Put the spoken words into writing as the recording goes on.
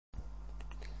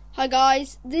Hi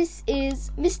guys, this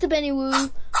is Mr. Benny Woo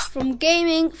from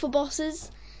Gaming for Bosses,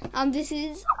 and this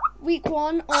is week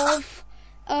 1 of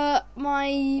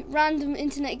my random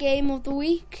internet game of the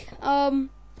week.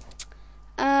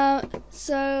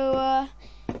 So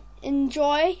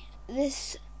enjoy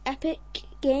this epic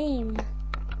game.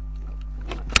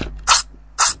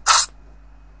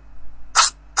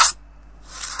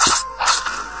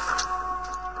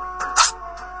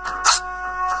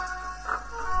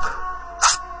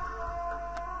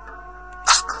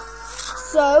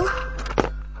 So,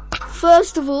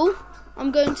 first of all,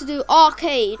 I'm going to do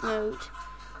arcade mode.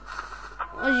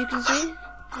 As you can see,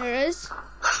 here it is.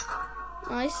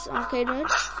 Nice, arcade mode.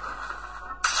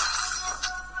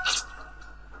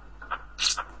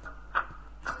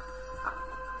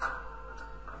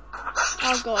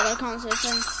 Oh god, I can't say a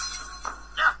thing.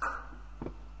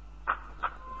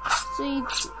 See,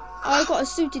 I got a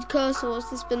suited cursor, it's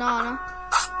this banana.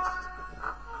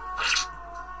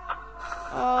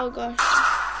 Oh gosh.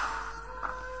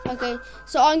 Okay,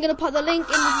 so I'm going to put the link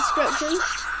in the description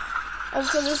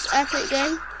of this epic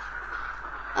game,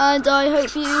 and I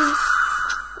hope you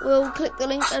will click the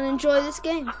link and enjoy this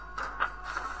game.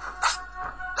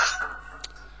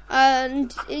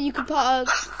 And you can put a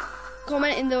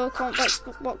comment in the comment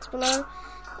box below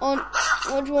on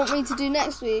what you want me to do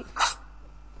next week.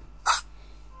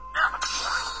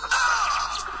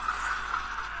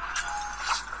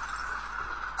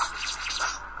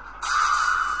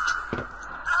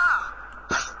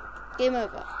 Game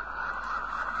over.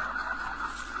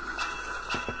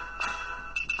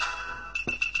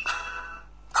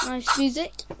 Nice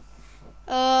music.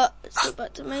 Let's go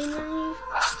back to main menu.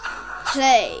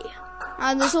 Play.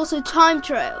 And there's also time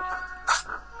trial.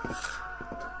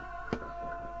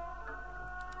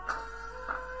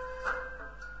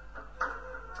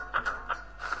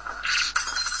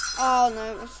 Oh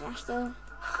no, it's smashed though.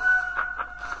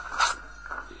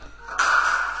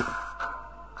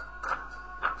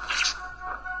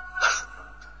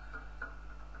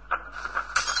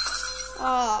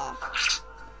 Ah.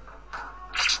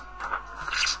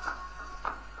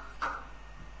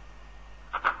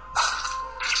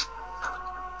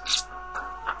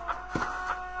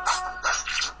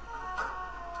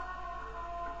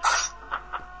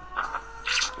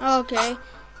 Okay.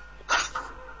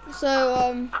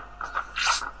 So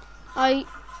I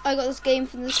got this game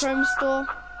from the Chrome store.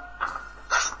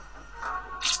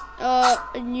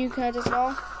 A new code as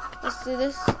well. Let's do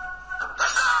this.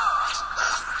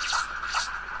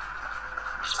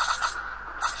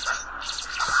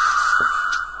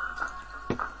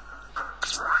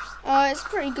 It's a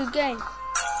pretty good game.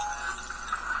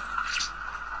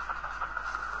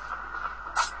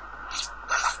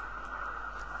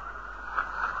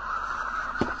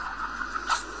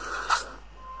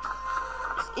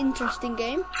 It's an interesting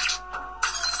game.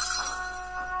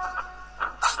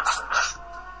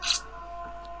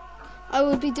 I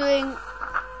will be doing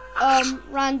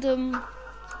random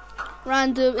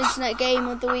internet game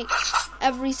of the week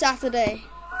every Saturday.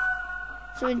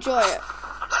 So enjoy it.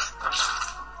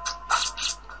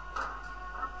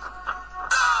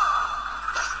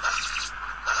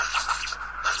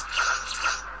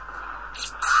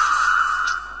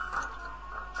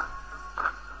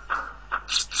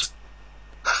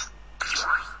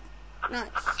 Nice.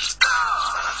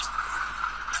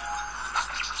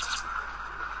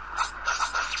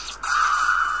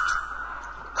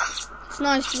 It's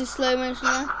nice to do slow motion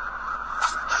there.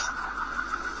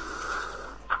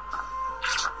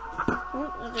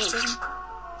 Oh, I did it.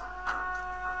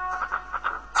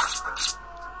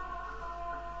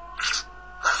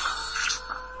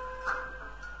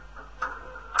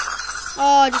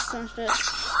 Oh, I just smashed it.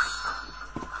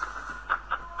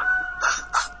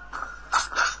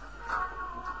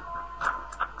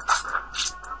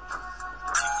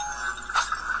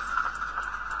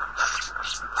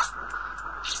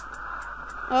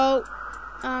 Oh,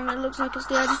 it looks like it's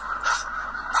dead.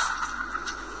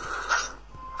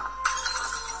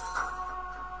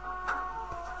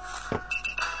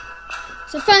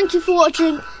 So thank you for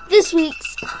watching this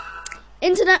week's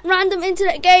random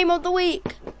internet game of the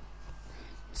week.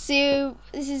 See you.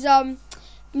 This is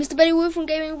Mr. Benny Woo from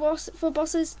Gaming for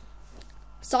Bosses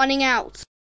signing out.